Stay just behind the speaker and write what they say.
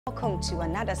Welcome to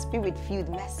another spirit-filled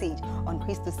message on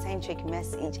Christocentric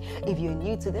Message. If you're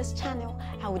new to this channel,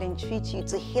 I would entreat you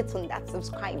to hit on that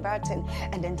subscribe button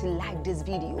and then to like this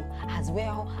video. As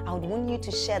well, I would want you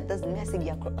to share this message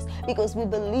across, because we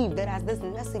believe that as this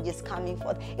message is coming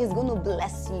forth, it's going to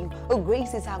bless you.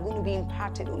 Graces are going to be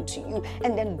imparted unto you,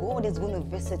 and then God is going to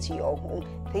visit your home.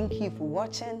 Thank you for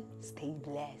watching. Stay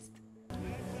blessed.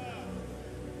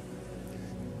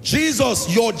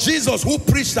 Jesus, your Jesus who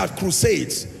preached at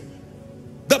crusades,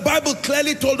 the Bible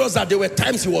clearly told us that there were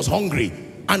times he was hungry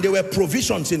and there were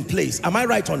provisions in place. Am I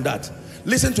right on that?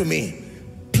 Listen to me.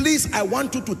 Please, I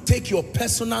want you to take your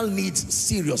personal needs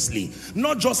seriously.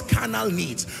 Not just carnal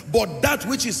needs, but that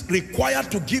which is required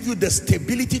to give you the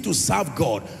stability to serve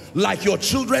God, like your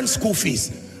children's school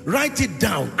fees. Write it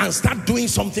down and start doing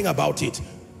something about it.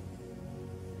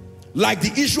 Like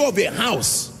the issue of a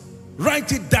house,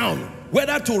 write it down.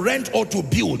 Whether to rent or to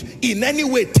build, in any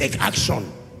way, take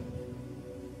action.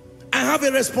 I have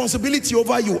a responsibility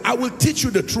over you. I will teach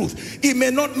you the truth. It may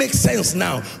not make sense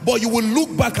now, but you will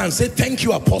look back and say, thank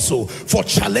you, Apostle, for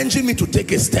challenging me to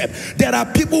take a step. There are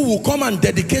people who come and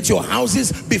dedicate your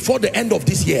houses before the end of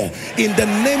this year, in the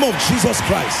name of Jesus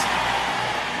Christ.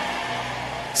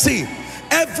 See,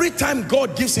 every time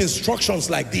God gives instructions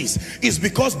like this, is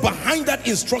because behind that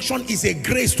instruction is a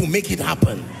grace to make it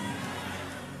happen.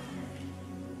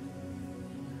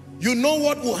 You know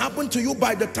what will happen to you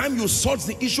by the time you sort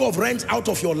the issue of rent out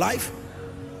of your life?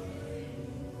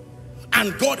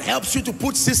 And God helps you to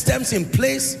put systems in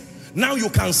place. Now you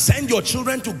can send your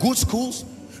children to good schools.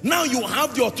 Now you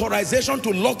have the authorization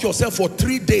to lock yourself for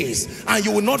 3 days and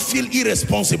you will not feel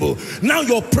irresponsible. Now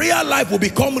your prayer life will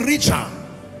become richer.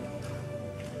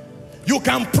 You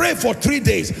can pray for 3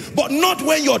 days, but not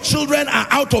when your children are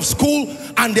out of school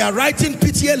and they are writing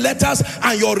PTA letters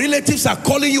and your relatives are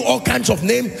calling you all kinds of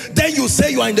names. Then you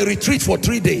say you are in the retreat for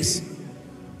 3 days.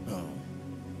 No.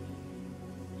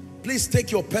 Please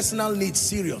take your personal needs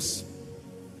serious.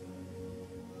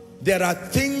 There are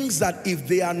things that if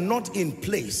they are not in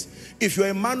place, if you're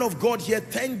a man of God here,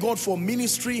 thank God for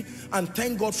ministry and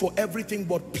thank God for everything,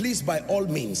 but please, by all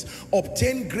means,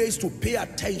 obtain grace to pay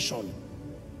attention.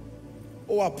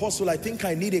 Oh, Apostle, I think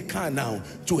I need a car now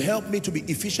to help me to be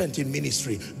efficient in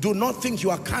ministry. Do not think you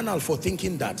are carnal for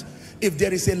thinking that. If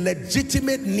there is a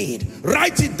legitimate need,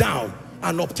 write it down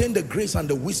and obtain the grace and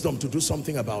the wisdom to do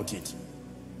something about it.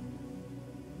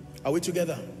 Are we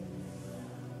together?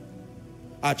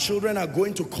 Our children are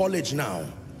going to college now.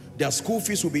 Their school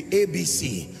fees will be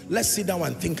ABC. Let's sit down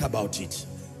and think about it.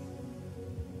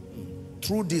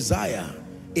 Through desire,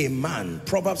 a man,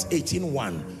 Proverbs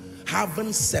 18:1,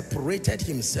 having separated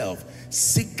himself,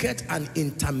 seeketh and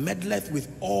intermeddleth with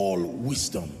all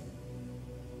wisdom.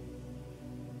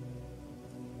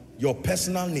 Your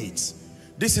personal needs.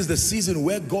 This is the season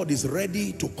where God is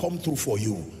ready to come through for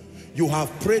you. You have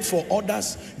prayed for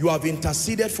others. You have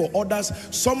interceded for others.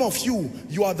 Some of you,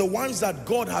 you are the ones that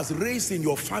God has raised in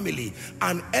your family,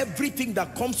 and everything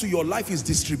that comes to your life is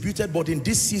distributed. But in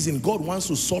this season, God wants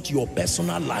to sort your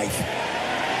personal life.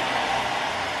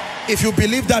 If you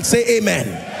believe that, say amen.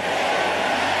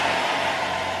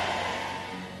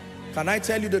 Can I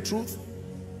tell you the truth?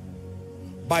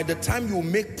 By the time you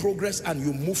make progress and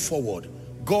you move forward,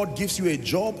 God gives you a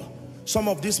job. Some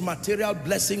of these material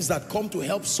blessings that come to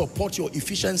help support your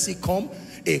efficiency come.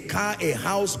 A car, a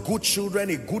house, good children,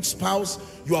 a good spouse.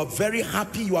 You are very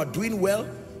happy, you are doing well.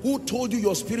 Who told you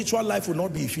your spiritual life will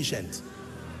not be efficient?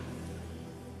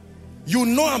 You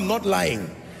know I'm not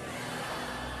lying.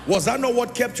 Was that not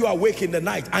what kept you awake in the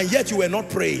night? And yet you were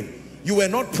not praying. You were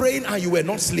not praying and you were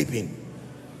not sleeping.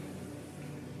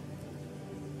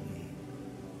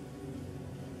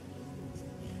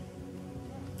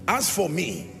 As for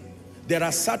me, there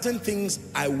are certain things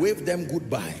I waved them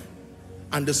goodbye,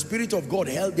 and the Spirit of God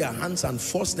held their hands and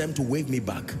forced them to wave me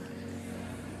back.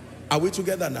 Are we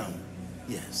together now?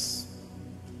 Yes.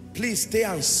 Please stay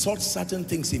and sort certain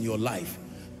things in your life.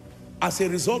 As a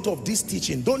result of this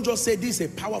teaching, don't just say this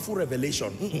is a powerful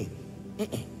revelation.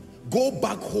 Go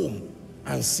back home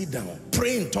and sit down.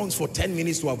 Pray in tongues for 10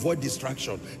 minutes to avoid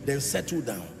distraction. Then settle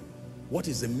down. What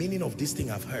is the meaning of this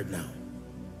thing I've heard now?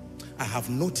 I have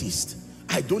noticed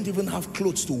I don't even have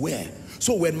clothes to wear.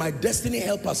 So when my destiny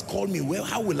helpers call me, well,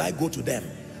 how will I go to them?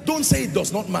 Don't say it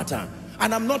does not matter.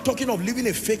 And I'm not talking of living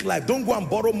a fake life. Don't go and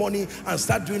borrow money and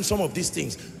start doing some of these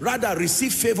things. Rather,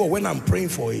 receive favor when I'm praying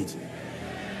for it.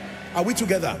 Are we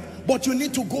together? But you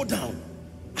need to go down.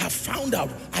 I found out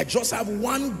I just have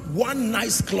one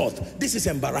nice cloth. This is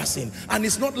embarrassing. And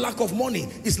it's not lack of money.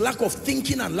 It's lack of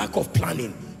thinking and lack of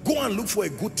planning. Go and look for a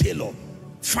good tailor.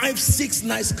 5, 6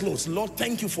 nice clothes. Lord,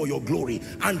 thank you for your glory.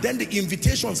 And then the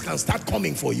invitations can start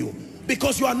coming for you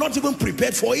because you are not even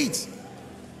prepared for it.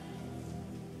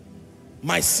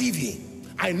 My CV,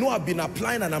 I know I've been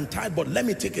applying and I'm tired, but let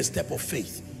me take a step of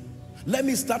faith. Let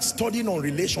me start studying on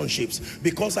relationships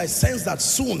because I sense that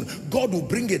soon God will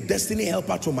bring a destiny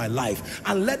helper to my life.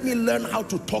 And let me learn how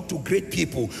to talk to great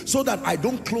people so that I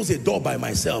don't close a door by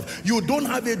myself. You don't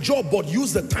have a job, but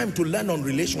use the time to learn on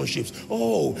relationships.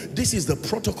 Oh, this is the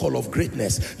protocol of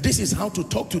greatness. This is how to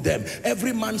talk to them.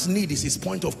 Every man's need is his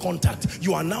point of contact.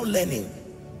 You are now learning.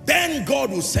 Then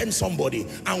God will send somebody,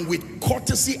 and with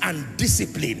courtesy and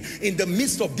discipline, in the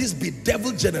midst of this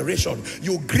bedeviled generation,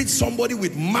 you greet somebody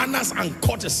with manners and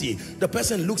courtesy. The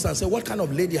person looks and says, what kind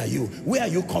of lady are you? Where are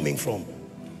you coming from?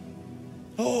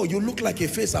 Oh, you look like a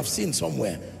face I've seen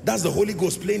somewhere. That's the Holy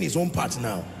Ghost playing his own part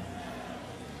now.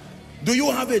 Do you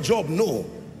have a job? No.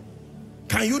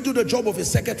 Can you do the job of a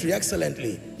secretary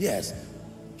excellently? Yes.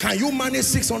 Can you manage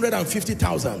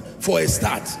 650,000 for a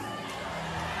start?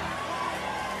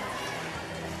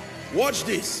 Watch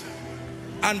this.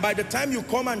 And by the time you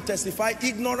come and testify,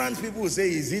 ignorant people will say,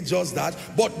 is it just that?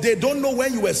 But they don't know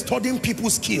when you were studying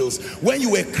people's skills, when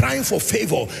you were crying for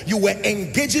favor, you were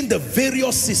engaging the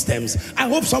various systems. I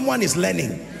hope someone is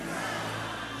learning.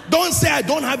 Don't say, I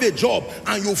don't have a job,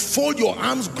 and you fold your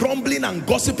arms, grumbling and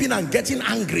gossiping and getting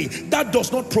angry. That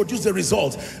does not produce the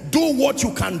results. Do what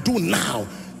you can do now.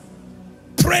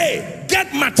 Pray,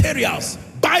 get materials,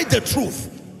 buy the truth.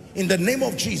 In the name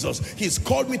of Jesus, he's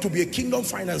called me to be a kingdom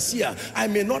financier. I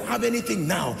may not have anything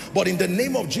now, but in the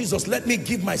name of Jesus, let me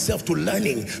give myself to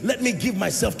learning. Let me give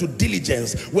myself to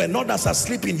diligence. When others are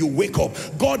sleeping, you wake up.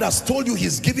 God has told you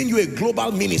he's giving you a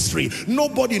global ministry.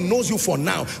 Nobody knows you for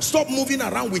now. Stop moving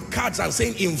around with cards and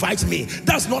saying, invite me.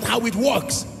 That's not how it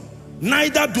works.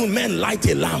 Neither do men light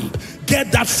a lamp. Get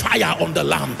that fire on the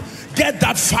lamp. Get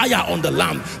that fire on the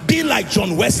lamp. Be like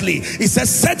John Wesley. He says,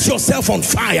 set yourself on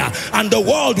fire and the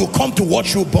world will come to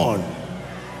watch you burn.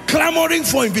 Clamoring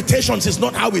for invitations is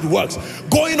not how it works.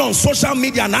 Going on social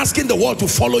media and asking the world to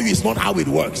follow you is not how it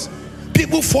works.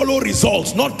 People follow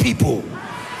results, not people.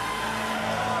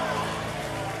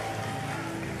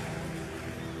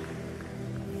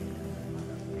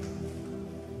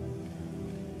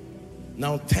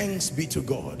 Now, thanks be to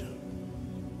God.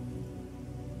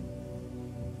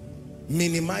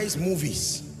 Minimize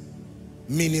movies,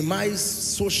 minimize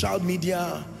social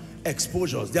media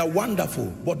exposures. They are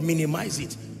wonderful, but minimize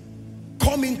it.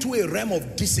 Come into a realm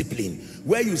of discipline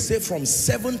where you say from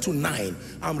 7 to 9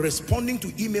 I'm responding to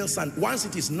emails, and once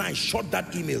it is 9, shut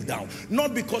that email down.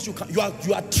 Not because you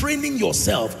are training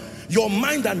yourself. Your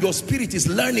mind and your spirit is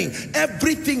learning.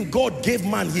 Everything God gave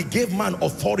man, he gave man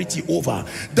authority over.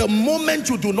 The moment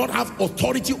you do not have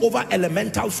authority over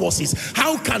elemental forces,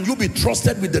 how can you be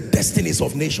trusted with the destinies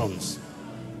of nations?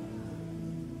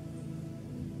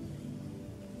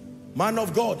 Man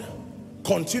of God,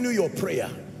 continue your prayer.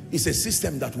 It's a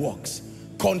system that works.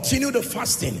 Continue the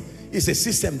fasting. It's a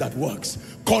system that works.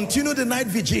 Continue the night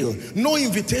vigil. No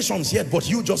invitations yet, but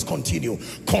you just continue.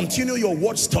 Continue your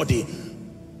word study.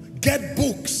 Get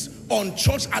books on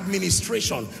church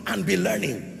administration and be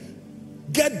learning.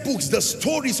 Get books, the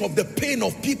stories of the pain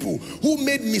of people who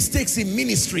made mistakes in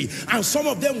ministry, and some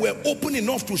of them were open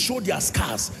enough to show their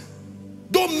scars.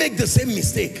 Don't make the same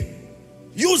mistake.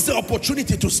 Use the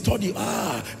opportunity to study.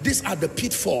 These are the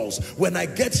pitfalls. When I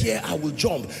get here, I will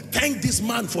jump. Thank this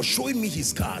man for showing me his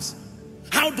scars.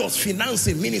 How does finance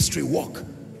in ministry work?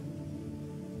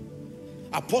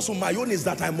 Apostle, my own is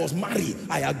that I must marry.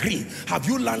 I agree. Have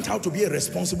you learned how to be a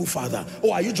responsible father?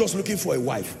 Or are you just looking for a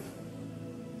wife?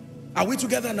 Are we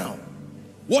together now?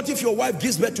 What if your wife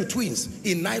gives birth to twins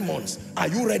in 9 months? Are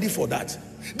you ready for that?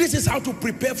 This is how to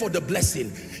prepare for the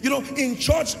blessing. You know, in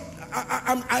church,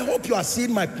 I hope you are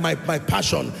seeing my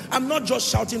passion. I'm not just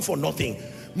shouting for nothing.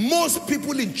 Most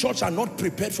people in church are not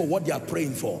prepared for what they are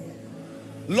praying for.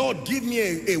 Lord, give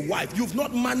me a wife. You've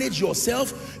not managed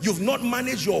yourself. You've not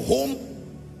managed your home.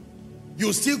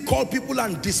 You still call people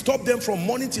and disturb them from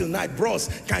morning till night. Bros,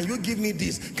 can you give me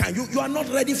this? Can you? You are not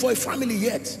ready for a family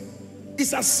yet.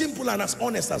 It's as simple and as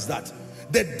honest as that.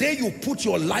 The day you put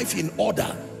your life in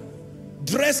order,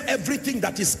 dress everything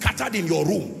that is scattered in your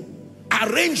room.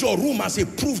 Arrange your room as a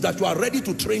proof that you are ready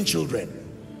to train children.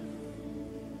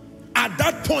 At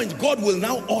that point, God will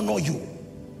now honor you.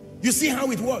 You see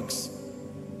how it works?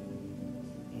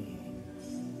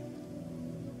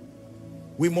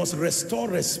 We must restore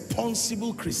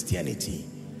responsible Christianity.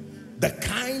 The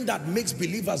kind that makes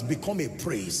believers become a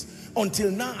praise.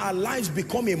 Until now, our lives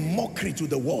become a mockery to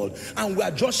the world, and we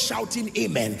are just shouting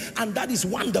amen, and that is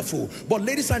wonderful. But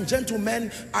ladies and gentlemen,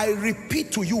 I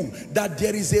repeat to you that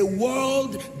there is a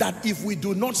world that if we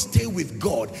do not stay with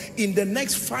God, in the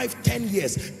next 5-10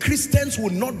 years, Christians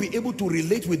will not be able to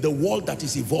relate with the world that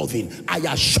is evolving. I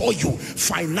assure you,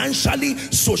 financially,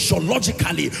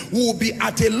 sociologically, we will be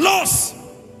at a loss.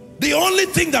 The only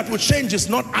thing that will change is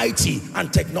not IT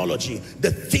and technology.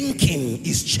 The thinking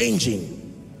is changing.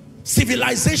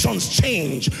 Civilizations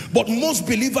change, but most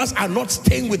believers are not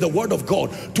staying with the word of God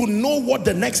to know what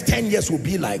the next 10 years will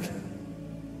be like.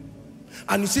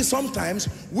 And you see, sometimes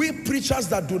we preachers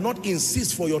that do not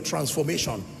insist for your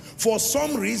transformation, for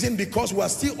some reason, because we are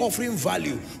still offering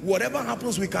value, whatever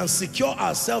happens, we can secure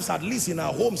ourselves at least in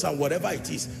our homes and whatever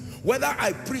it is. Whether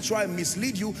I preach or I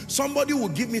mislead you, somebody will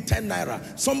give me 10 naira,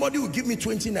 somebody will give me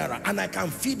 20 naira, and I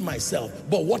can feed myself.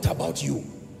 But what about you?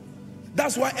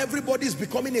 That's why everybody is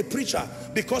becoming a preacher,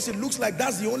 because it looks like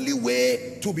that's the only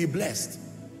way to be blessed.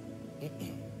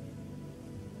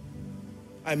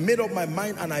 I made up my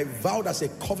mind and I vowed as a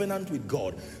covenant with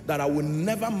God that I will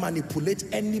never manipulate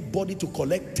anybody to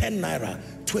collect 10 naira,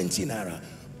 20 naira.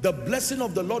 The blessing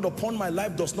of the Lord upon my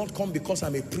life does not come because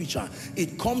I'm a preacher.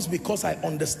 It comes because I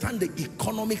understand the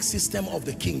economic system of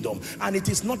the kingdom. And it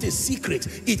is not a secret.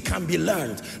 It can be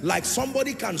learned. Like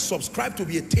somebody can subscribe to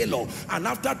be a tailor, and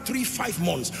after 3-5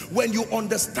 months, when you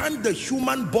understand the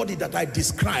human body that I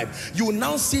describe, you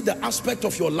now see the aspect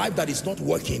of your life that is not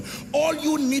working. All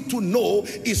you need to know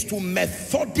is to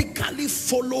methodically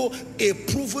follow a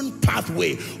proven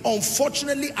pathway.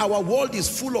 Unfortunately, our world is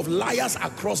full of liars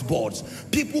across boards.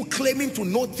 People claiming to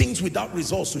know things without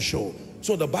results to show.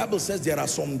 So the Bible says there are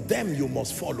some them you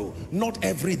must follow. Not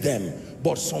every them,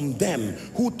 but some them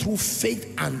who through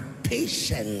faith and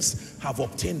patience have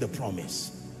obtained the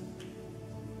promise.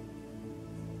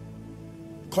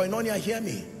 Koinonia, hear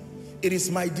me. It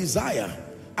is my desire,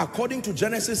 according to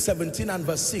Genesis 17 and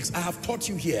verse 6, I have taught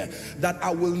you here that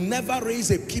I will never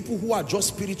raise a people who are just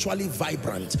spiritually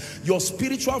vibrant. Your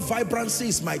spiritual vibrancy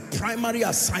is my primary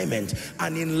assignment,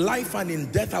 and in life and in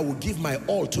death I will give my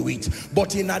all to it.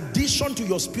 But in addition to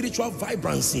your spiritual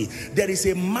vibrancy, there is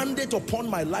a mandate upon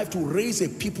my life to raise a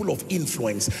people of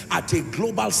influence at a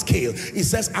global scale. It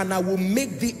says, and I will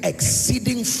make thee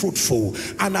exceeding fruitful,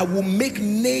 and I will make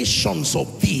nations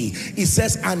of thee. It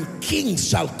says, and kings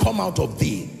shall come out of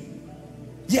thee.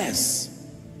 Yes.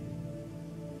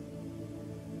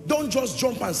 Don't just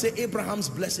jump and say Abraham's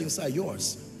blessings are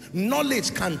yours.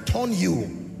 Knowledge can turn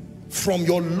you from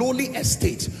your lowly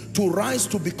estate to rise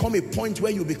to become a point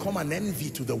where you become an envy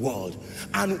to the world.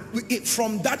 And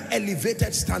from that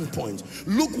elevated standpoint,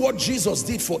 look what Jesus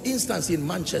did, for instance, in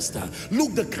Manchester.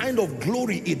 Look the kind of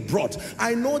glory it brought.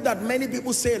 I know that many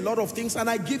people say a lot of things, and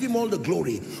I give him all the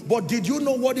glory. But did you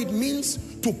know what it means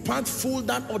to pack full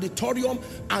that auditorium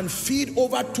and feed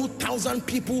over 2,000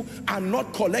 people and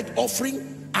not collect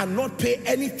offering and not pay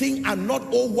anything and not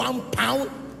owe £1?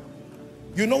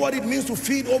 You know what it means to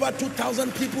feed over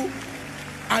 2,000 people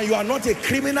and you are not a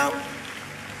criminal?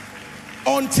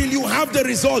 Until you have the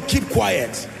result, keep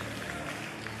quiet.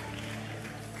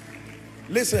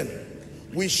 Listen,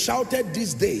 we shouted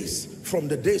these days from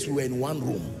the days we were in one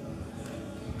room.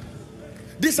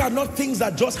 These are not things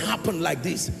that just happen like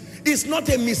this. It's not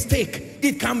a mistake.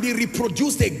 It can be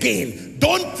reproduced again.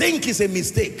 Don't think it's a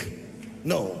mistake.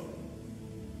 No.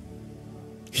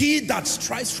 He that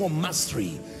strives for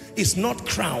mastery is not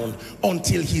crowned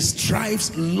until he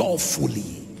strives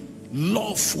lawfully.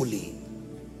 Lawfully.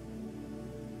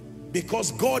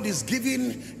 Because God is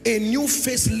giving a new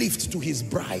facelift to his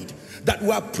bride, that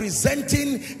we are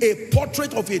presenting a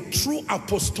portrait of a true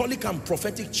apostolic and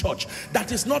prophetic church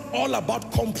that is not all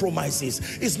about compromises.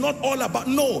 It's not all about,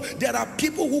 no, there are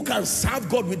people who can serve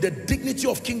God with the dignity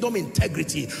of kingdom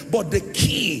integrity, but the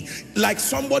key, like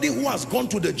somebody who has gone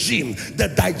to the gym,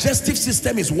 the digestive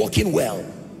system is working well.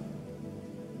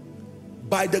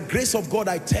 By the grace of God,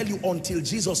 I tell you, until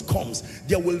Jesus comes,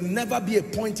 there will never be a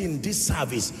point in this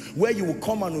service where you will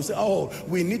come and will say, oh,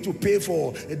 we need to pay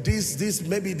for this,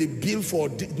 maybe the bill for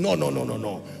this.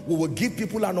 No. We will give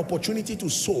people an opportunity to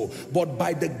sow. But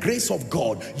by the grace of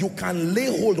God, you can lay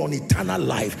hold on eternal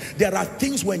life. There are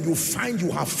things when you find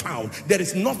you have found, there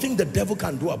is nothing the devil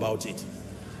can do about it.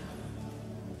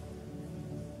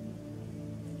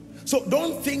 So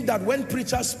don't think that when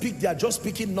preachers speak, they are just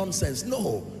speaking nonsense.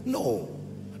 No.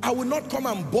 I will not come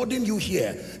and burden you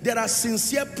here. There are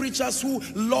sincere preachers who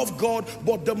love God,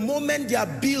 but the moment their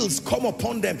bills come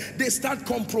upon them, they start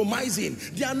compromising.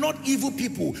 They are not evil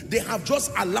people. They have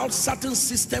just allowed certain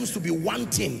systems to be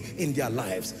wanting in their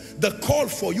lives. The call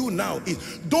for you now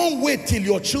is, don't wait till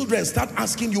your children start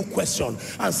asking you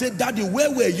questions and say, Daddy, where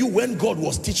were you when God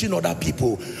was teaching other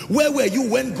people? Where were you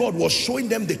when God was showing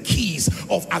them the keys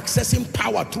of accessing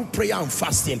power through prayer and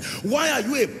fasting? Why are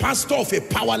you a pastor of a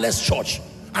powerless church?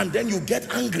 And then you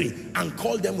get angry and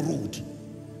call them rude.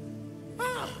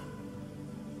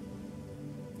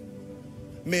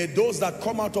 May those that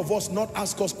come out of us not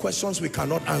ask us questions we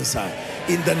cannot answer.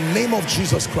 In the name of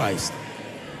Jesus Christ.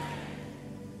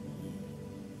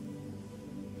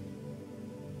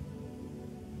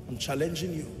 I'm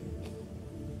challenging you.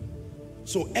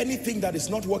 So anything that is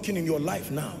not working in your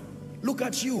life now, look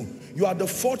at you. You are the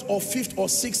 4th or 5th or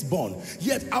 6th born.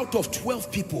 Yet out of 12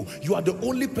 people, you are the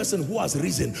only person who has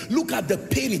risen. Look at the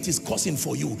pain it is causing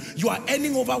for you. You are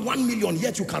earning over 1 million,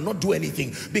 yet you cannot do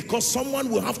anything because someone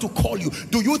will have to call you.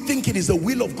 Do you think it is the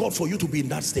will of God for you to be in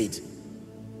that state?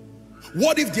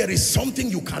 What if there is something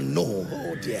you can know?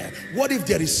 Oh dear. What if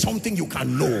there is something you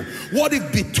can know? What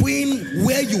if between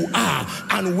where you are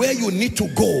and where you need to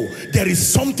go, there is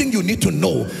something you need to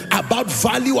know about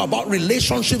value, about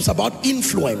relationships, about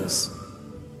influence?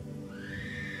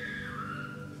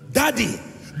 Daddy,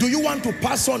 do you want to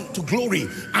pass on to glory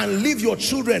and leave your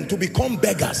children to become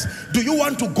beggars? Do you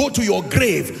want to go to your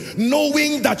grave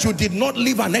knowing that you did not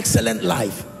live an excellent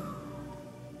life?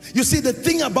 You see, the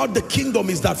thing about the kingdom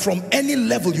is that from any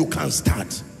level you can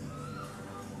start.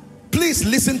 Please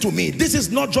listen to me. This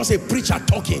is not just a preacher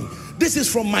talking. This is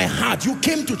from my heart. You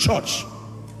came to church.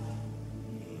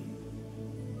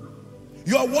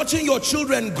 You are watching your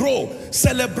children grow,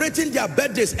 celebrating their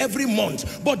birthdays every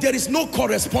month, but there is no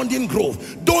corresponding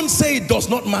growth. Don't say it does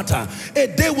not matter. A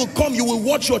day will come, you will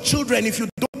watch your children, if you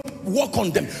don't work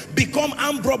on them, become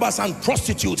armed robbers and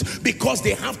prostitutes because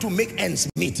they have to make ends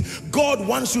meet. God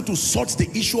wants you to sort the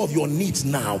issue of your needs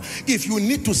now. If you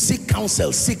need to seek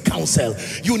counsel, seek counsel.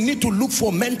 You need to look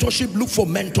for mentorship, look for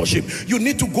mentorship. You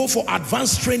need to go for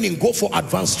advanced training, go for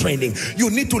advanced training. You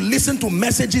need to listen to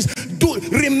messages.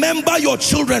 Remember your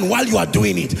children while you are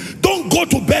doing it. Don't go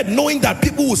to bed knowing that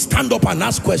people will stand up and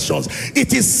ask questions.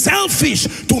 It is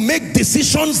selfish to make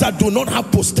decisions that do not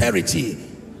have posterity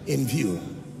in view.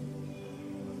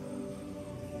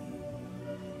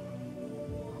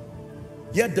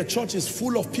 Yet the church is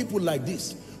full of people like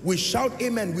this. We shout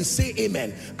amen, we say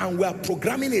amen, and we are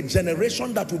programming a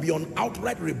generation that will be on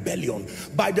outright rebellion.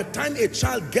 By the time a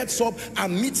child gets up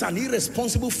and meets an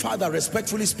irresponsible father,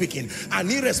 respectfully speaking, an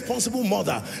irresponsible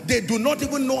mother, they do not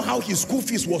even know how his school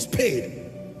fees was paid.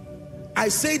 I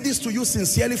say this to you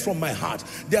sincerely from my heart.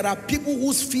 There are people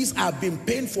whose fees I have been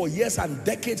paying for years and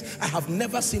decades. I have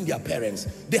never seen their parents.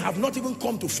 They have not even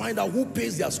come to find out who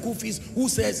pays their school fees, who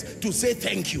says to say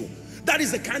thank you. That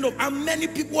is the kind of, and many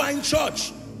people are in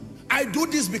church. I do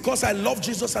this because I love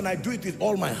Jesus and I do it with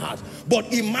all my heart.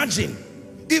 But imagine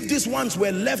if these ones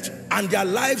were left and their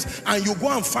lives, and you go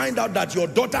and find out that your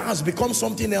daughter has become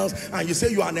something else and you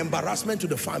say you are an embarrassment to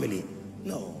the family.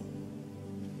 No.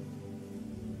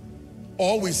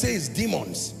 All we say is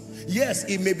demons. Yes,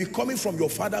 it may be coming from your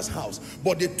father's house,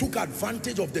 but they took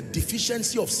advantage of the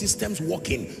deficiency of systems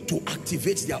working to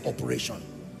activate their operation.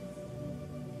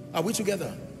 Are we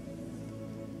together?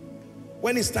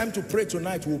 When it's time to pray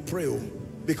tonight, we'll pray,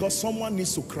 because someone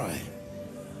needs to cry.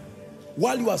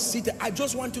 While you are seated, I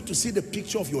just want you to see the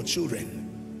picture of your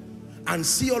children and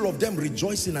see all of them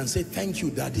rejoicing and say, thank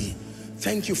you, Daddy.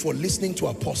 Thank you for listening to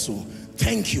Apostle.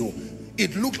 Thank you.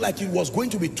 It looked like it was going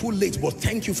to be too late, but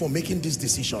thank you for making this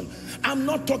decision. I'm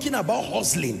not talking about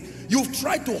hustling. You've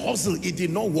tried to hustle, it did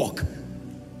not work.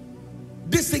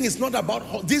 This thing is not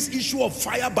about this issue of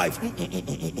fire by...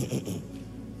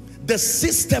 The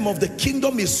system of the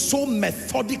kingdom is so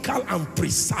methodical and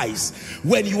precise.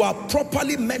 When you are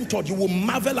properly mentored, you will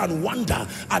marvel and wonder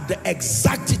at the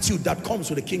exactitude that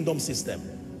comes with the kingdom system.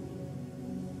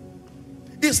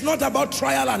 It's not about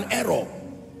trial and error.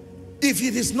 If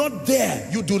it is not there,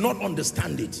 you do not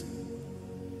understand it.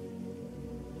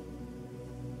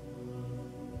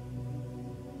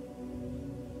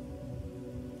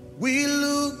 We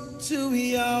look to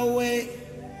Yahweh,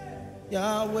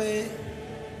 Yahweh.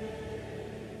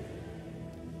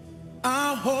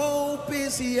 Our hope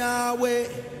is Yahweh,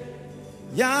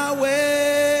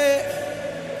 Yahweh.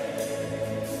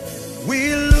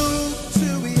 We look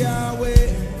to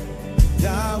Yahweh,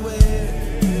 Yahweh.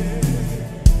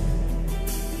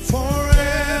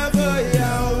 Forever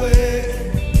Yahweh,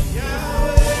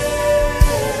 Yahweh.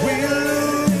 We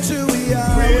look to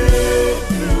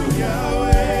Yahweh.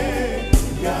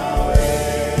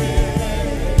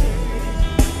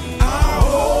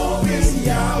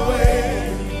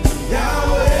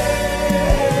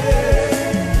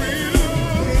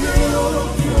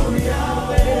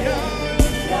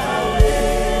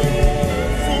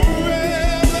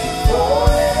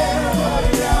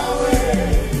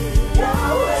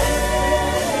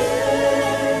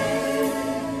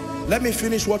 let me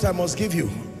finish what I must give you.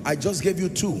 I just gave you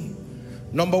two.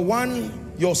 Number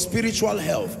one, your spiritual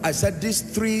health. I said these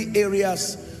three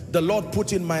areas the Lord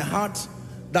put in my heart,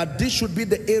 that this should be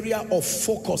the area of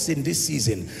focus in this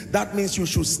season. That means you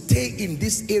should stay in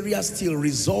this area till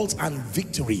results and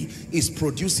victory is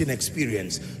produced in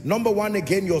experience. Number one,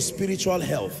 again, your spiritual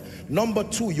health. Number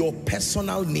two, your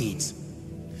personal needs.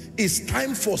 It's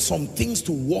time for some things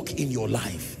to work in your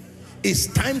life. It's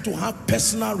time to have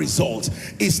personal results.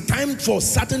 It's time for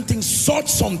certain things, sort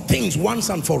some things once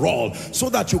and for all, so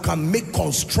that you can make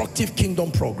constructive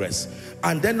kingdom progress.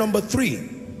 And then number three,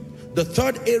 the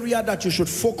third area that you should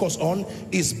focus on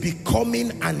is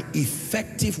becoming an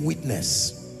effective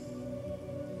witness.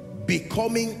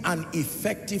 Becoming an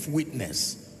effective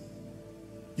witness.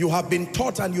 You have been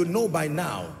taught and you know by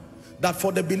now that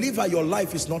for the believer, your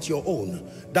life is not your own.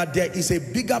 That there is a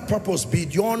bigger purpose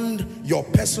beyond your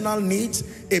personal needs,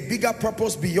 a bigger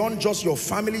purpose beyond just your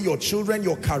family, your children,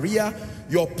 your career.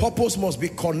 Your purpose must be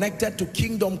connected to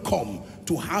kingdom come,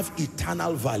 to have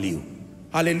eternal value.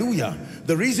 Hallelujah.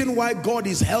 The reason why God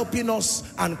is helping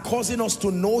us and causing us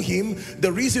to know him, the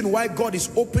reason why God is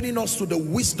opening us to the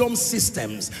wisdom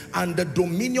systems and the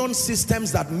dominion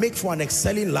systems that make for an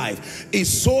excelling life,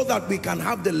 is so that we can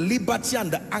have the liberty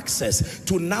and the access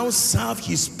to now serve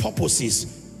his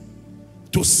purposes,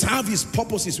 to serve his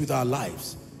purposes with our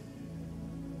lives.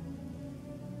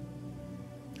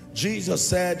 Jesus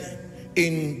said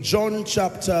in John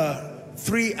chapter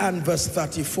 3 and verse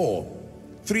 34,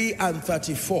 3 and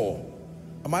 34.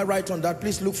 Am I right on that?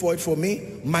 Please look for it for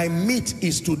me. My meat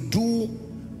is to do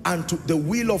and to the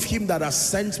will of him that has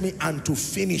sent me and to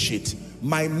finish it.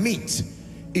 My meat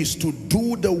is to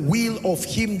do the will of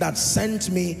him that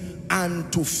sent me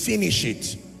and to finish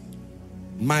it.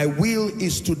 My will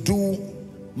is to do,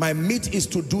 my meat is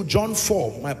to do, John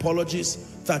 4, my apologies,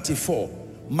 34.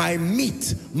 My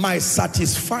meat, my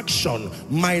satisfaction,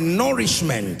 my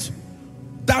nourishment,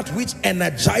 that which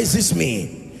energizes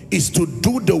me, is to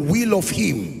do the will of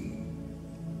him.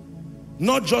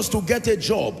 Not just to get a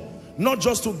job, not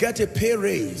just to get a pay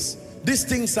raise. These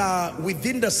things are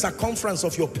within the circumference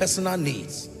of your personal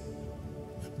needs.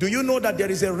 Do you know that there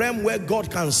is a realm where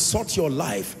God can sort your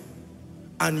life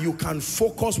and you can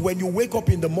focus? When you wake up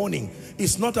in the morning,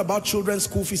 it's not about children's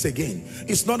school fees again.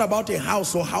 It's not about a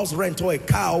house or house rent or a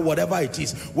car or whatever it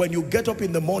is. When you get up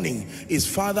in the morning, it's,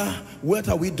 Father, what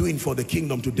are we doing for the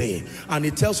kingdom today? And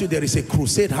it tells you there is a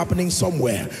crusade happening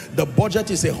somewhere. The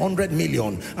budget is 100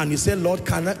 million. And you say, Lord,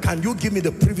 can you give me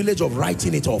the privilege of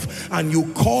writing it off? And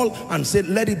you call and say,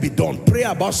 let it be done. Pray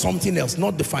about something else,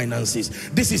 not the finances.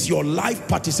 This is your life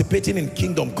participating in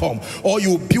kingdom come. Or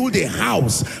you build a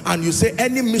house and you say,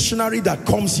 any missionary that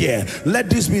comes here, let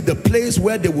this be the place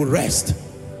where they will rest.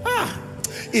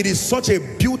 It is such a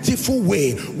beautiful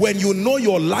way when you know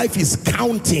your life is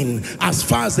counting as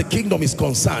far as the kingdom is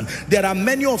concerned. There are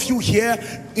many of you here,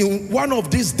 in one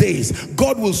of these days,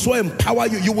 God will so empower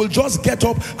you, you will just get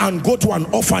up and go to an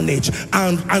orphanage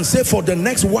and say, for the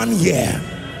next 1 year,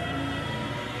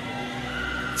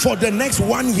 for the next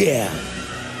 1 year,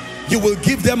 you will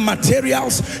give them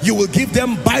materials, you will give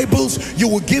them Bibles, you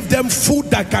will give them food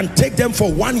that can take them for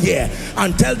 1 year,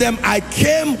 and tell them, I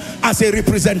came as a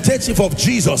representative of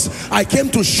Jesus. I came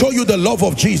to show you the love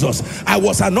of Jesus. I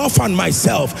was an orphan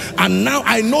myself, and now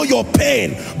I know your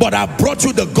pain, but I brought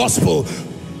you the gospel.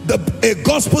 A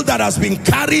gospel that has been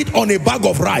carried on a bag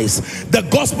of rice, the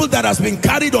gospel that has been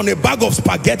carried on a bag of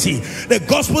spaghetti, the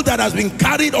gospel that has been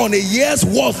carried on a year's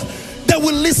worth. They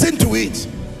will listen to it.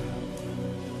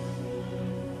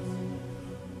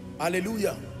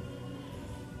 Hallelujah.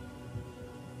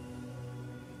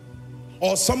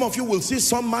 Or some of you will see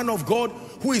some man of God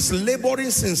who is laboring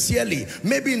sincerely,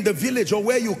 maybe in the village or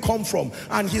where you come from,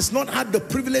 and he's not had the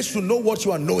privilege to know what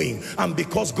you are knowing. And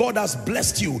because God has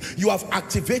blessed you, you have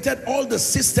activated all the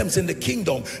systems in the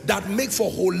kingdom that make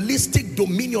for holistic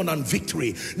dominion and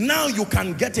victory. Now you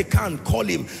can get a car and call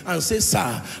him and say,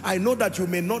 sir, I know that you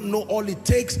may not know all it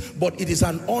takes, but it is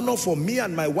an honor for me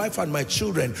and my wife and my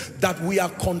children that we are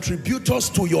contributors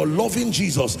to your loving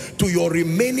Jesus, to your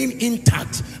remaining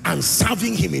intact and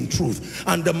serving him in truth.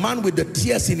 And the man with the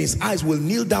tears in his eyes will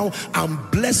kneel down and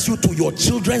bless you to your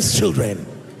children's children.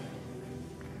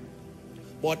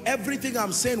 But everything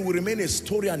I'm saying will remain a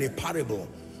story and a parable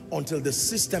until the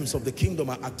systems of the kingdom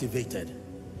are activated.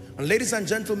 And ladies and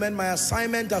gentlemen, my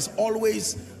assignment as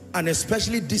always, and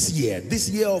especially this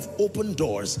year of open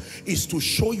doors, is to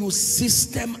show you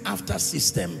system after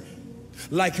system.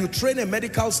 Like you train a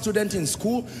medical student in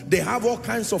school, they have all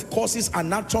kinds of courses,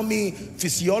 anatomy,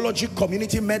 physiology,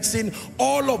 community medicine,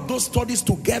 all of those studies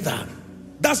together.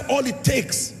 That's all it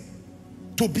takes.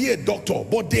 to be a doctor,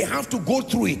 but they have to go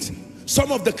through it.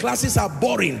 Some of the classes are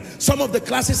boring. Some of the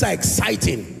classes are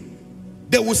exciting.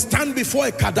 They will stand before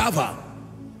a cadaver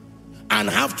and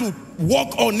have to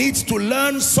work on it to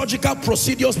learn surgical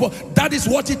procedures, but that is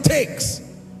what it takes.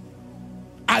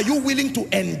 Are you willing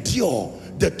to endure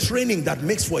the training that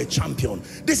makes for a champion?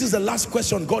 This is the last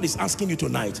question God is asking you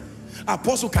tonight.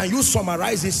 Apostle, can you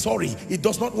summarize it? Sorry, it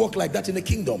does not work like that in the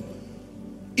kingdom.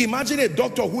 Imagine a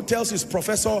doctor who tells his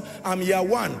professor, I'm year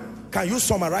one. Can you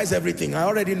summarize everything? I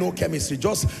already know chemistry.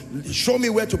 Just show me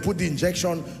where to put the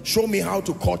injection. Show me how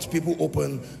to cut people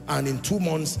open. And in 2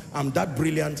 months, I'm that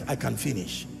brilliant, I can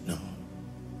finish. No.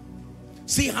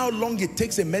 See how long it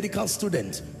takes a medical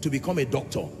student to become a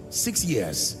doctor. 6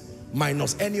 years,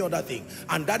 minus any other thing.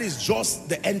 And that is just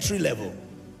the entry level.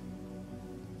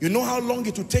 You know how long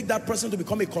it will take that person to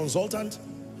become a consultant?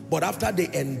 But after they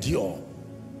endure,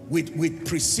 with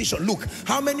precision. Look,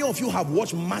 how many of you have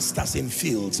watched masters in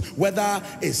fields, whether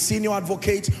a senior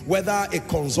advocate, whether a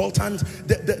consultant,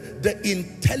 the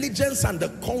intelligence and the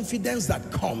confidence that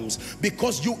comes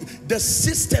because the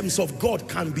systems of God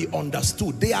can be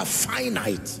understood. They are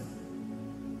finite.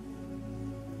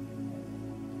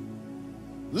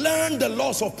 Learn the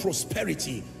laws of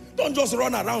prosperity. Don't just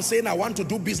run around saying, I want to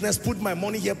do business, put my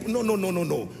money here. No, no, no, no,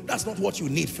 no. That's not what you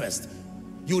need first.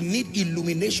 You need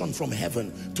illumination from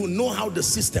heaven to know how the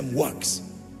system works.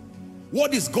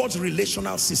 What is God's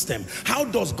relational system? How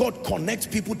does God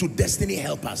connect people to destiny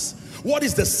helpers? What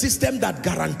is the system that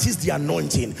guarantees the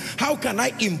anointing? How can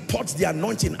I import the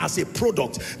anointing as a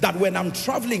product that when I'm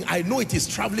traveling, I know it is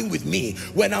traveling with me.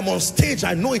 When I'm on stage,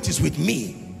 I know it is with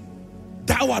me.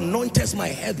 Thou anointest my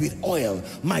head with oil,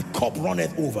 my cup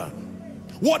runneth over.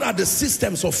 What are the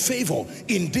systems of favor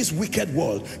in this wicked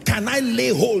world? Can I lay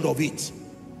hold of it?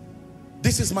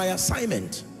 This is my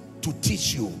assignment, to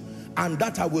teach you, and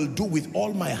that I will do with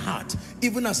all my heart,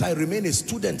 even as I remain a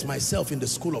student myself in the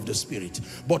school of the Spirit.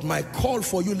 But my call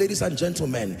for you, ladies and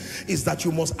gentlemen, is that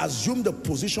you must assume the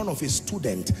position of a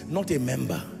student, not a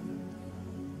member.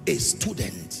 A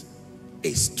student,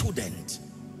 a student,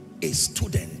 a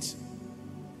student,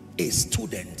 a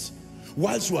student.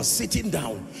 Whilst you are sitting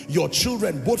down, your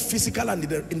children, both physical and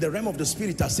in the realm of the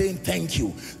spirit, are saying thank you.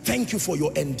 Thank you for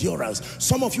your endurance.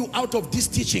 Some of you, out of these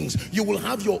teachings, you will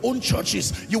have your own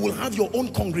churches. You will have your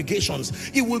own congregations.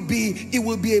 It will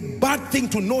be a bad thing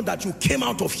to know that you came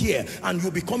out of here and you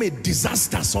become a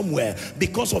disaster somewhere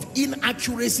because of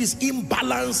inaccuracies,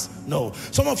 imbalance. No.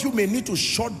 Some of you may need to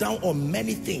shut down on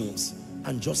many things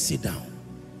and just sit down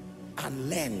and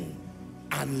learn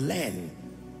and learn.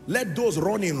 Let those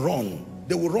running run.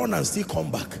 They will run and still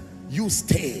come back. You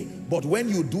stay. But when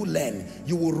you do learn,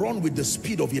 you will run with the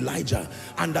speed of Elijah.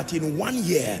 And that in 1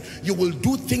 year, you will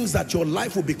do things that your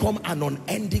life will become an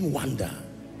unending wonder.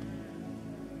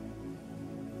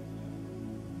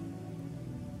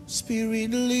 Spirit,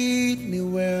 lead me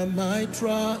where my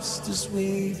trust is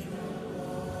with.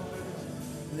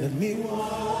 Let me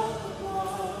walk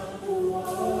upon the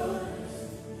waters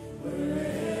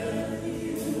wherever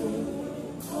you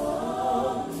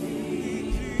call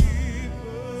me.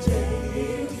 Take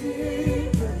me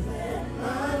deeper than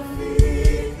my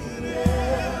feet could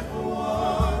ever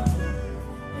walk,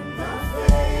 and my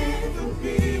faith will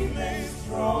be made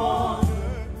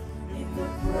stronger in the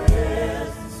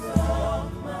presence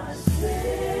of my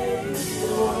Savior.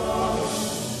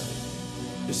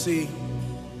 You see,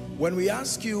 when we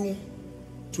ask you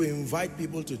to invite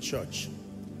people to church,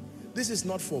 this is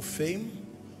not for fame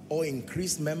or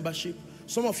increased membership.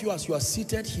 Some of you, as you are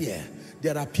seated here,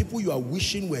 there are people you are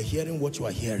wishing were hearing what you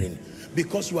are hearing,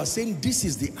 because you are saying, this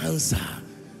is the answer.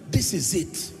 This is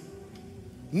it.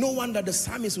 No wonder the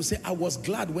psalmist will say, I was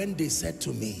glad when they said to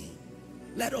me,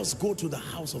 let us go to the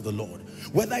house of the Lord.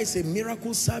 Whether it's a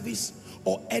miracle service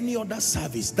or any other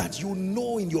service that you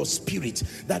know in your spirit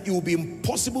that it will be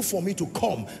impossible for me to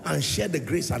come and share the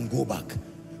grace and go back,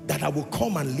 that I will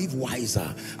come and live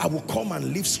wiser, I will come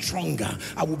and live stronger,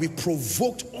 I will be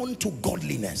provoked unto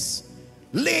godliness,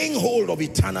 laying hold of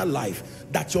eternal life,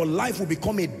 that your life will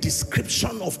become a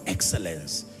description of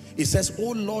excellence. It says,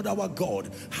 oh Lord our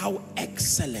God, how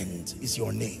excellent is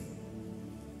your name.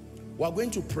 We are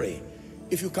going to pray.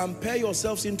 If you can pair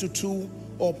yourselves into 2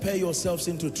 or pair yourselves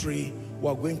into 3, we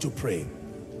are going to pray.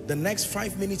 The next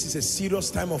 5 minutes is a serious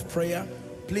time of prayer.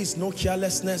 Please, no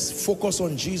carelessness. Focus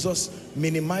on Jesus.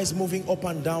 Minimize moving up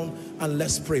and down, and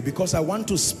let's pray, because I want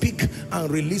to speak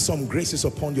and release some graces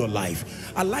upon your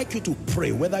life. I'd like you to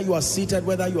pray, whether you are seated,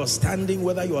 whether you are standing,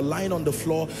 whether you are lying on the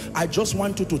floor. I just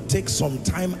want you to take some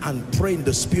time and pray in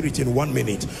the spirit in 1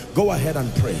 minute. Go ahead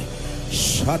and pray.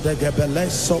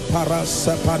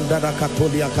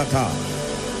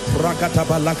 Rakata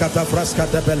balakata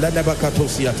fraskata belene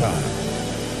bakatosiata.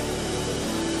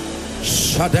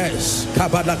 Shades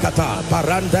kabalakata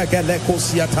paranda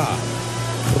gelekosiata.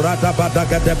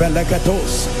 Radabadaga de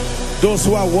belekatos. Those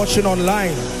who are watching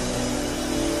online,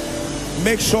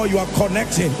 make sure you are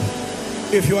connecting.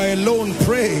 If you are alone,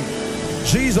 pray.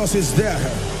 Jesus is there.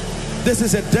 This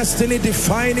is a destiny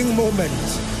defining moment.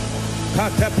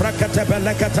 Kate prakate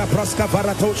belekata praska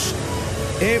varatosh.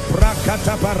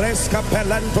 Ebrakata bareska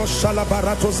pelento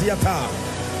shalabaratos yata.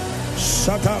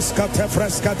 Shatas kate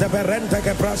freska de berente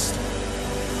gebrast.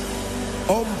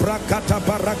 Ombra kata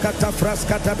barakata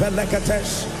fraskata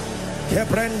belekatesh.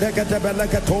 Kebrende gete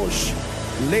belekatosh.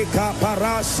 Lika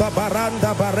parasa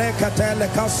baranda barekate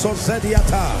lekaso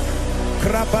zediata.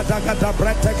 Krabadaga da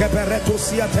brete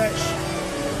keberetus yatesh.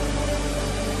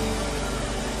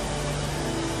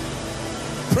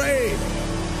 Pray.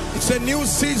 It's a new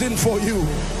season for you.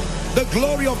 The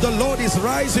glory of the Lord is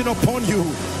rising upon you.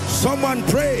 Someone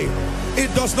pray.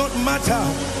 It does not matter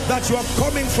that you are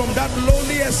coming from that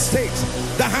lowly estate.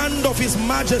 The hand of His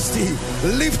Majesty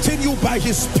lifting you by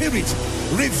His Spirit,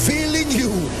 revealing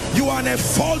you. You are an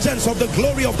effulgence of the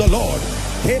glory of the Lord.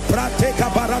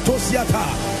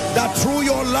 That through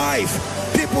your life,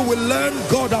 people will learn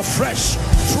God afresh.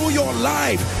 Through your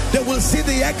life, they will see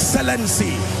the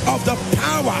excellency of the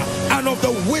power and of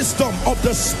the wisdom of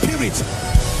the Spirit.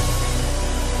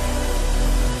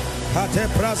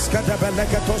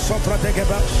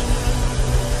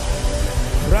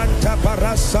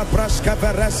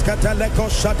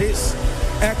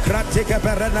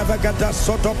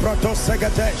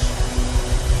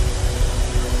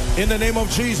 In the name of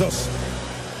Jesus,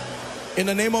 in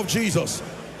the name of Jesus,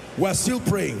 we're still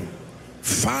praying.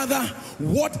 Father,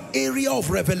 what area of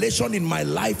revelation in my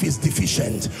life is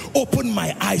deficient? Open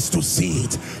my eyes to see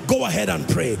it. Go ahead and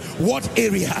pray. What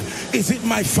area? Is it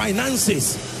my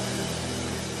finances?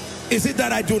 Is it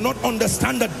that I do not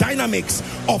understand the dynamics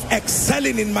of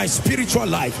excelling in my spiritual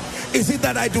life? Is it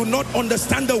that I do not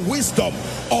understand the wisdom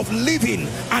of living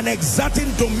and exerting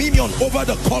dominion over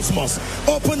the cosmos?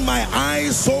 Open my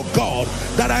eyes, oh God,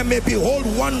 that I may behold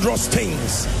wondrous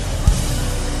things.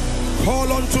 Call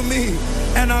unto me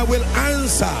and I will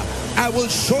answer. I will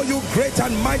show you great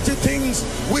and mighty things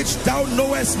which thou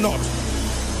knowest not.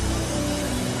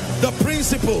 The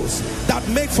principles that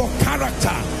make for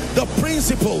character, the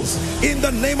principles in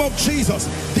the name of Jesus,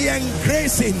 the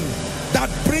engracing that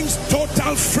brings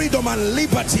total freedom and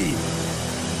liberty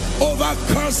over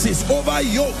curses, over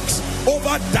yokes,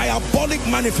 over diabolic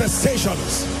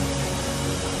manifestations.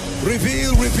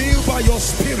 Reveal by your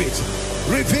Spirit.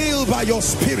 Reveal by your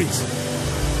Spirit.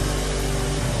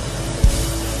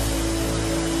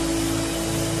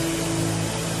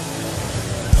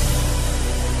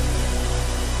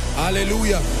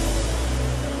 Hallelujah.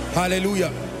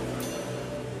 Hallelujah.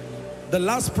 The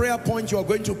last prayer point you are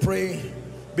going to pray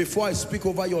before I speak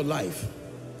over your life.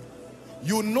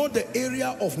 You know the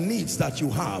area of needs that you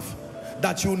have,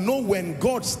 that you know when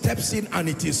God steps in and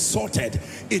it is sorted,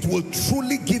 it will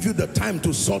truly give you the time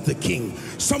to sort the king.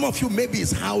 Some of you maybe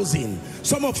is housing.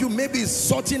 Some of you maybe is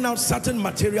sorting out certain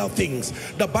material things.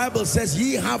 The Bible says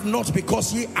ye have not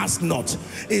because ye ask not.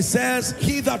 It says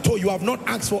hitherto you have not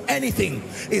asked for anything.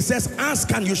 It says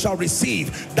ask and you shall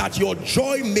receive, that your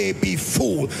joy may be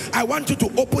full. I want you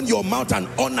to open your mouth and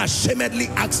unashamedly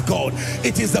ask God.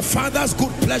 It is the Father's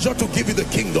good pleasure to give you the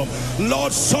kingdom.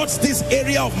 Lord, sort this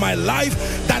area of my life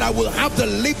that I will have the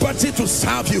liberty to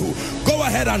serve you. Go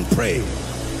ahead and pray.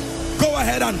 Go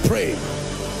ahead and pray.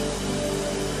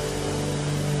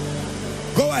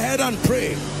 Go ahead and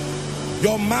pray.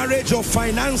 Your marriage, your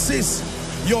finances,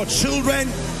 your children,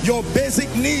 your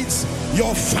basic needs,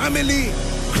 your family,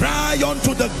 cry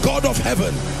unto the God of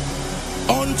heaven.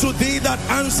 Unto thee that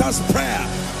answers prayer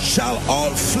shall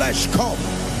all flesh come.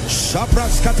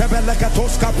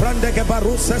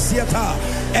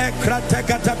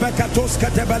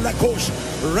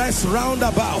 Rest round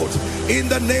about in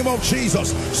the name of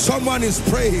Jesus. Someone is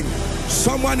praying.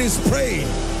 Someone is praying.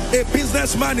 A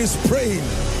businessman is praying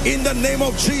in the name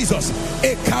of Jesus.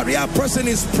 A career person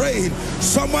is praying.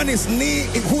 Someone is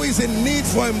who is in need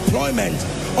for employment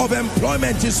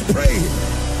is praying.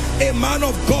 A man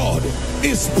of God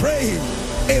is praying.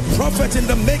 A prophet in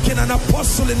the making, an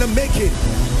apostle in the making.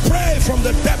 Pray from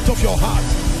the depth of your heart.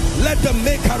 Let the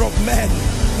maker of men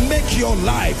make your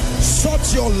life,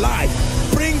 sort your life,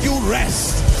 bring you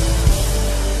rest.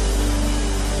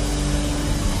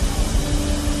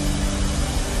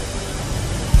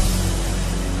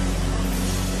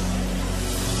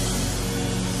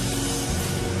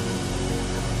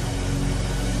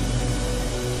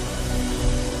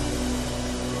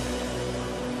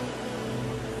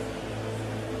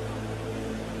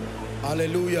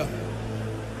 Hallelujah.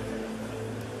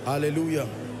 Hallelujah.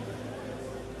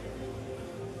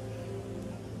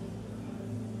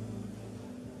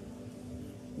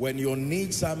 When your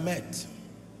needs are met,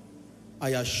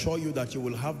 I assure you that you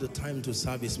will have the time to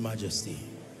serve His Majesty.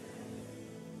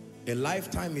 A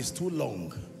lifetime is too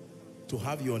long to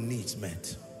have your needs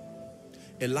met.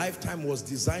 A lifetime was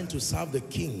designed to serve the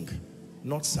King,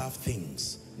 not serve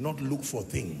things, not look for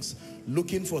things.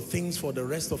 Looking for things for the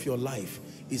rest of your life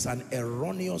is an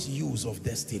erroneous use of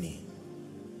destiny.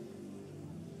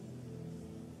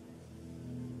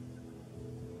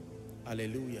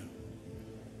 Hallelujah.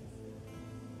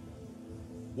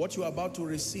 What you are about to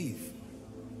receive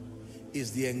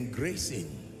is the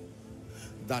engracing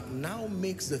that now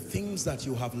makes the things that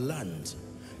you have learned.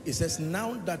 It says,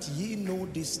 now that ye know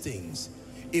these things.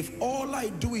 If all I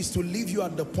do is to leave you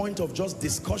at the point of just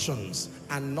discussions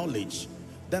and knowledge,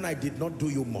 then I did not do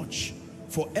you much.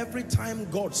 For every time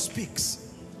God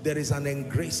speaks, there is an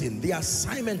engracing. The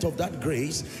assignment of that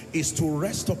grace is to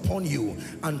rest upon you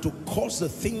and to cause the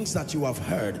things that you have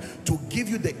heard to give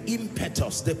you the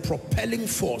impetus, the propelling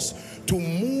force to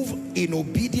move in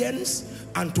obedience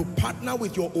and to partner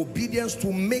with your obedience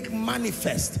to make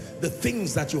manifest the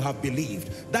things that you have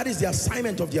believed. That is the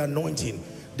assignment of the anointing.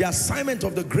 The assignment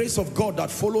of the grace of God that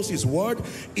follows His word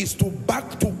is to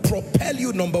propel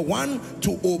you, number one,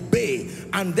 to obey,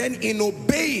 and then in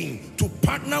obeying to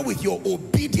partner with your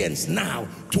obedience now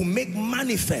to make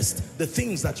manifest the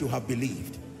things that you have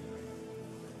believed.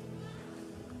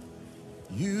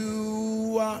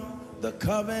 You are the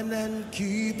covenant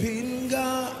keeping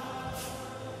God.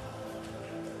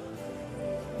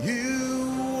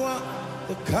 You are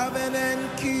the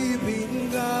covenant keeping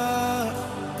God.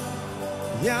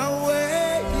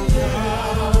 Yahweh,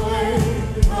 Yahweh,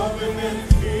 covenant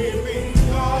keeping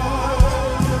God.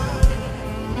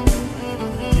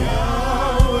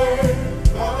 Yahweh,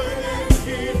 covenant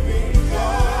keeping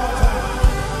God.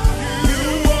 You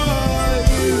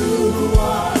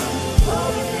are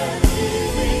covenant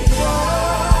keeping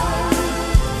God.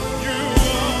 You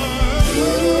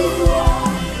are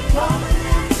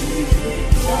covenant keeping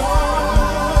God.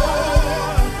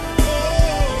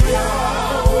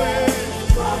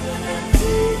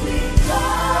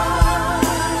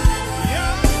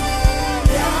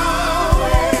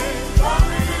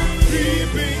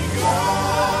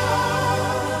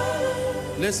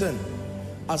 Listen,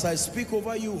 as I speak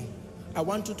over you, I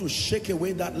want you to shake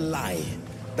away that lie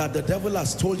that the devil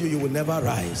has told you you will never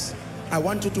rise. I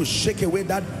want you to shake away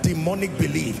that demonic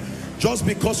belief. Just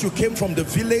because you came from the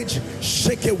village,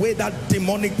 shake away that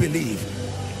demonic belief.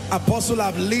 Apostle,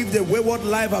 I've lived a wayward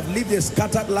life, I've lived a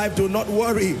scattered life. Do not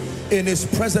worry. In His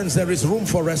presence there is room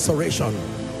for restoration.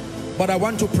 But I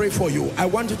want to pray for you. I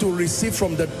want you to receive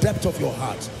from the depth of your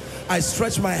heart. I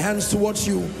stretch my hands towards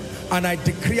you and I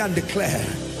decree and declare,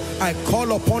 I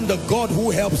call upon the God who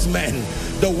helps men,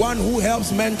 the one who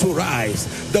helps men to rise,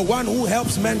 the one who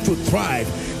helps men to thrive.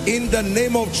 In the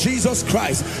name of Jesus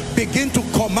Christ, begin to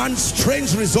command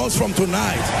strange results from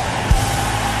tonight.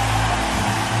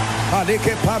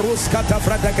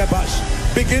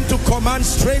 Begin to command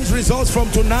strange results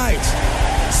from tonight.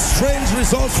 Strange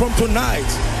results from tonight.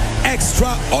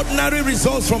 Extraordinary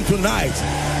results from tonight.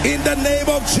 In the name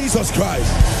of Jesus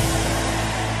Christ.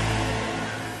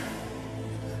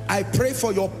 I pray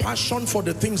for your passion for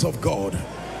the things of God,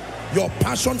 your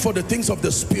passion for the things of the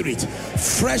Spirit.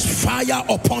 Fresh fire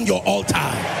upon your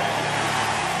altar.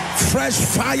 Fresh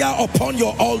fire upon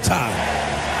your altar.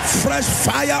 Fresh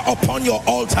fire upon your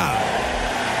altar.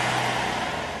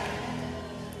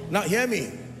 Now hear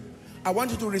me. I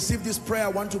want you to receive this prayer. I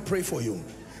want to pray for you.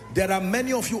 There are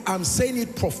many of you, I'm saying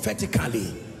it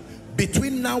prophetically.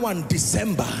 Between now and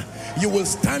December, you will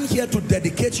stand here to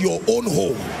dedicate your own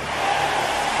home.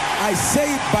 I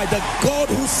say it by the God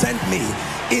who sent me,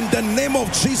 in the name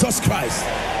of Jesus Christ.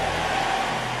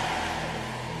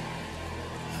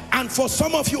 And for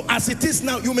some of you, as it is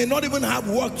now, you may not even have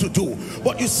work to do.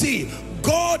 But you see,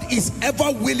 God is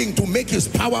ever willing to make His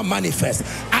power manifest.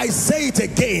 I say it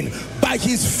again, by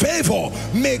His favor,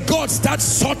 may God start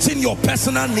sorting your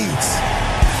personal needs.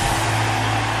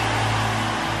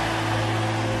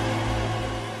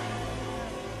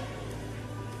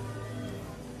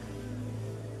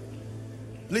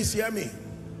 Please hear me.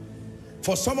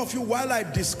 For some of you, while I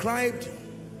described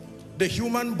the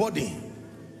human body,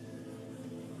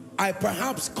 I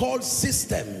perhaps called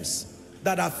systems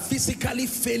that are physically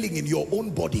failing in your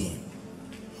own body.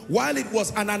 While it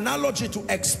was an analogy to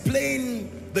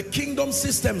explain the kingdom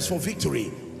systems for victory,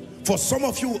 for some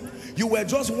of you, you were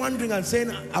just wondering and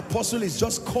saying, Apostle is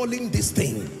just calling this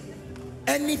thing.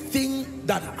 anything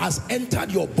that has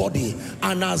entered your body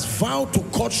and has vowed to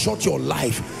cut short your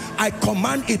life, I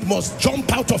command it must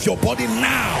jump out of your body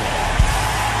now.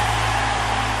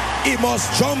 It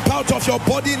must jump out of your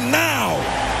body now.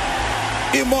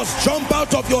 It must jump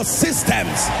out of your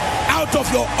systems, out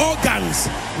of your organs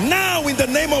now, in the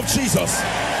name of Jesus.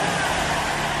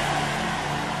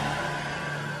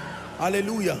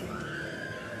 Hallelujah.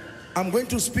 I'm going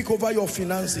to speak over your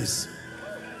finances.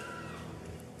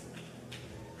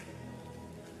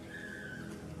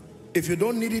 If you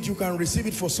don't need it, you can receive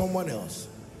it for someone else.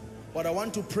 But I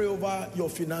want to pray over your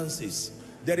finances.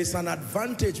 There is an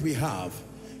advantage we have.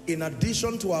 In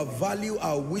addition to our value,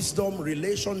 our wisdom,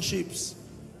 relationships,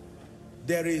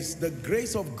 there is the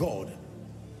grace of God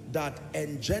that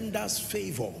engenders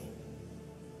favor.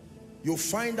 You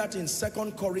find that in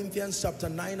 2 Corinthians chapter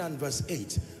 9 and verse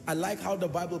 8. I like how the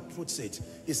Bible puts it.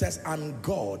 It says, and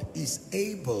God is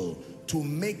able to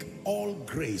make all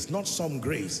grace, not some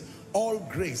grace, all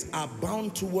grace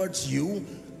abound towards you,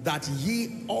 that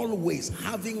ye always,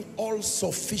 having all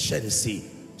sufficiency.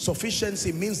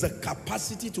 Sufficiency means the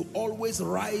capacity to always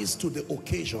rise to the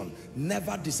occasion,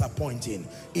 never disappointing.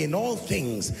 In all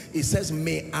things, it says,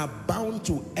 may abound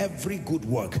to every good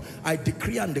work. I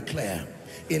decree and declare,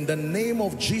 in the name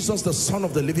of Jesus, the Son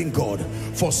of the living God,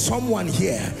 for someone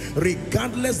here,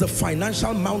 regardless the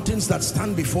financial mountains that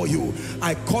stand before you,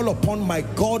 I call upon my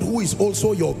God, who is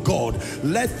also your God.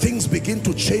 Let things begin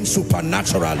to change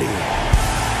supernaturally.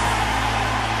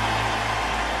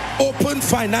 Open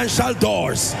financial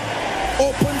doors.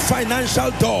 Open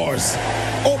financial doors.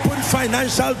 Open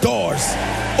financial doors.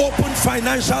 Open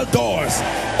financial doors.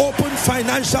 Open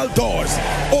financial doors.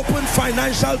 Open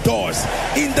financial doors.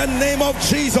 In the name of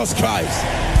Jesus Christ.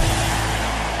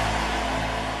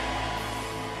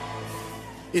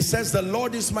 It says, the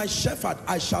Lord is my shepherd,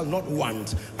 I shall not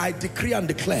want. I decree and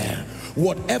declare,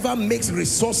 whatever makes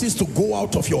resources to go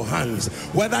out of your hands,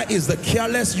 whether it's the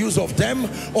careless use of them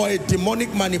or a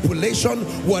demonic manipulation,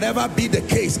 whatever be the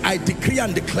case, I decree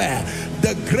and declare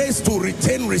the grace to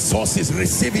retain resources.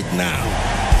 Receive it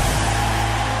now.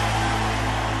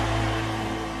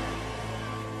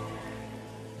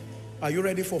 Are you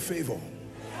ready for favor?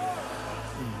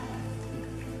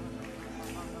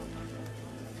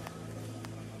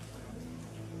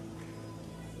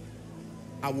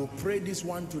 I will pray this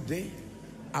one today.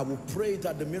 I will pray it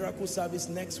at the miracle service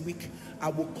next week. I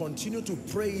will continue to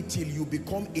pray it till you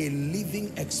become a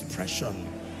living expression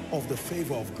of the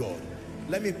favor of God.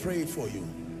 Let me pray it for you.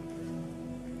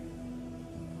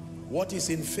 What is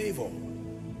in favor?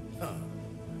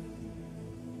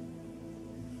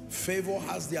 Favor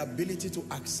has the ability to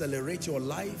accelerate your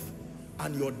life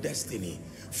and your destiny.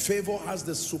 Favor has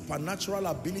the supernatural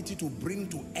ability to bring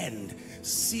to end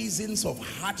seasons of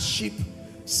hardship,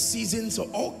 seasons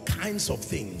of all kinds of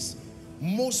things.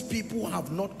 Most people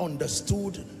have not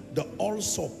understood the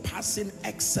all-surpassing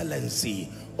excellency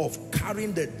of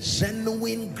carrying the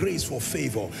genuine grace for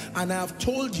favor. And I have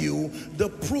told you, the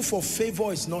proof of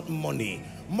favor is not money.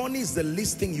 Money is the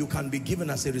least thing you can be given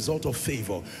as a result of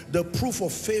favor. The proof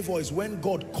of favor is when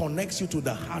God connects you to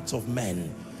the hearts of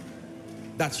men.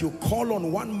 That you call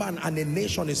on one man and a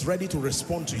nation is ready to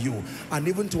respond to you and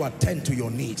even to attend to your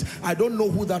needs. I don't know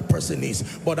who that person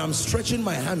is, but I'm stretching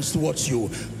my hands towards you.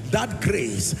 That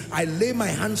grace, I lay my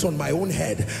hands on my own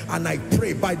head and I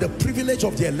pray, by the privilege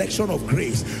of the election of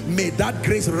grace, may that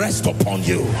grace rest upon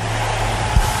you.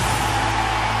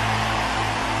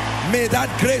 May that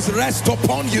grace rest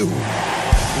upon you.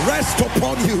 Rest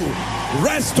upon you.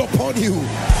 Rest upon you.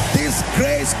 This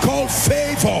grace called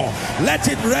favor, let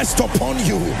it rest upon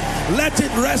you. Let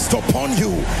it rest upon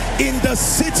you. In the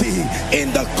city,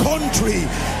 in the country,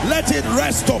 let it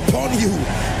rest upon you.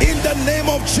 In the name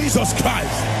of Jesus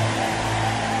Christ.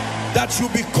 That you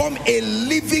become a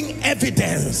living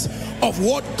evidence of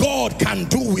what God can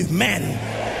do with men.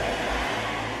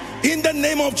 In the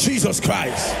name of Jesus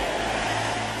Christ.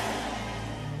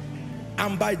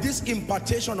 And by this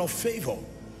impartation of favor,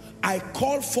 I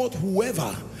call forth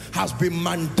whoever has been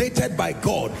mandated by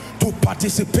God to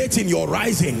participate in your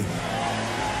rising.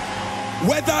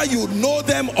 Whether you know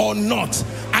them or not,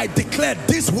 I declare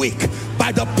this week,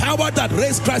 by the power that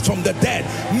raised Christ from the dead,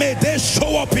 may they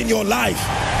show up in your life.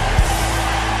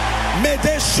 May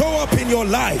they show up in your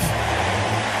life.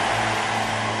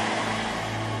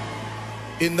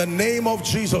 In the name of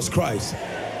Jesus Christ.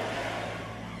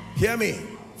 Hear me.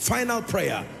 Final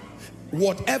prayer.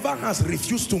 Whatever has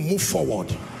refused to move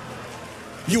forward,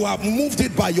 you have moved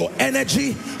it by your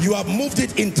energy, you have moved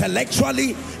it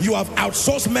intellectually, you have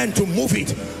outsourced men to move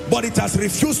it, but it has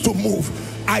refused to move.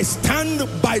 I stand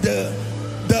by the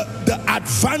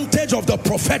advantage of the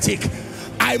prophetic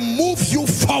I move you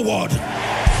forward.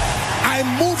 I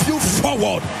move you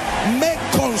forward. Make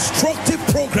constructive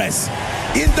progress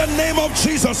in the name of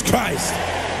Jesus Christ.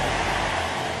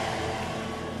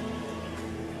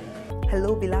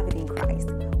 Hello, beloved in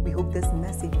Christ. We hope this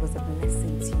message was a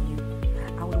blessing to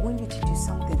you. I would want you to do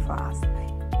something for us.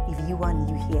 If you are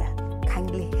new here,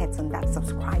 kindly hit on that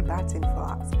subscribe button for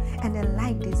us, and then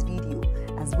like this video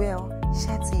as well.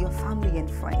 Share to your family and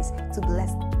friends to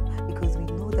bless them, because we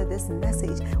know that this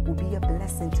message will be a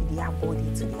blessing to their body,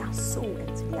 to their soul,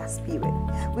 and to their spirit.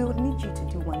 We would need you to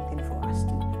do one thing for us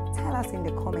too. Tell us in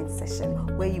the comment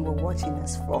section where you were watching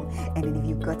us from, and then if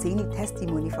you've got any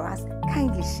testimony for us,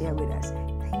 kindly share with us.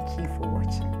 Thank you for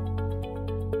watching.